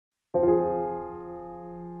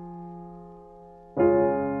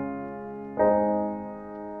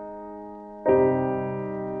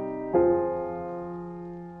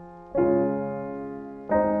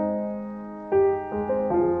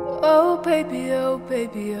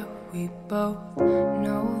baby, oh, we both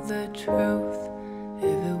know the truth.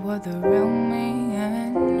 If it were the real me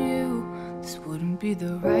and you, this wouldn't be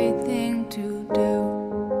the right thing to do.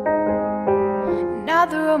 Now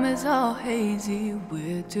the room is all hazy,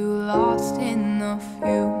 we're too lost in the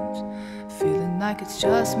fumes, feeling like it's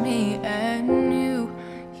just me and you.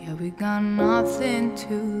 Yeah, we got nothing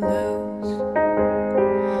to lose.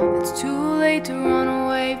 It's too late to run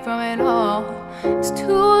away from it all. It's too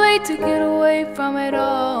late to get away from it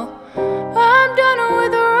all. I'm done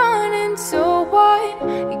with running, so why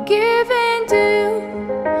give in to?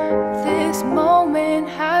 This moment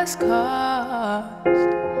has caused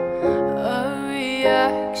a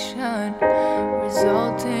reaction,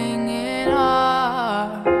 resulting in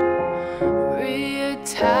our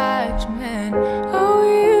reattachment. Oh,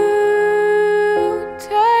 you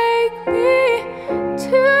take me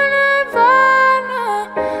to Nirvana.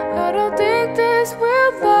 I don't think this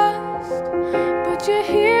will last, but you're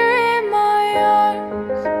here in my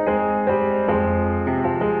arms.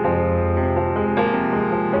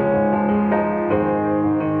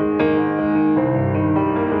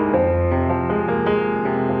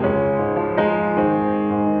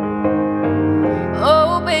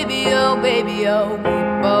 Oh baby, oh, we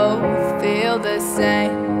both feel the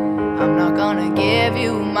same. I'm not gonna give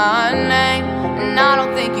you my name, and I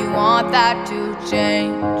don't think you want that to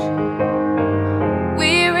change.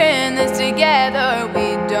 We're in this together,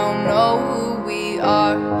 we don't know who we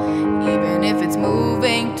are. Even if it's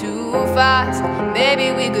moving too fast,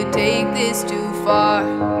 maybe we could take this too far.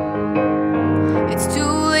 It's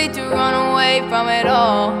too late to run away from it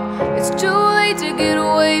all. It's too late to get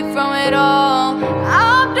away from it all.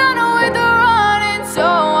 I'm done with the running, so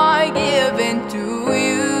I give in to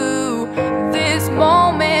you. This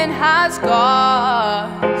moment has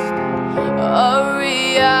caused a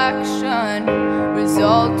reaction,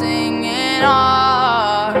 resulting in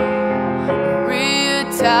our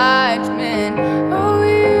reattachment. Oh,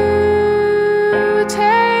 you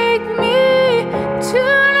take me to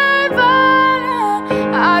Nirvana.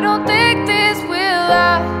 I don't think this will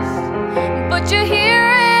last, but you're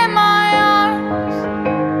here in my arms.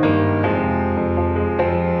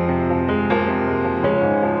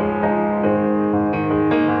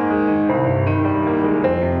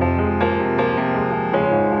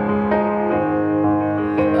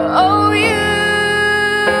 Oh, you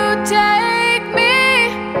take me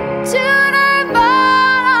to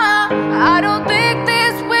Nirvana. I don't think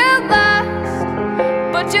this will last,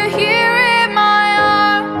 but you're here in my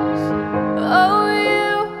arms. Oh,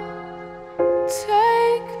 you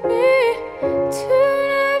take me to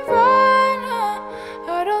Nirvana. I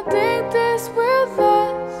don't think this will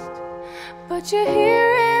last, but you're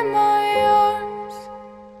here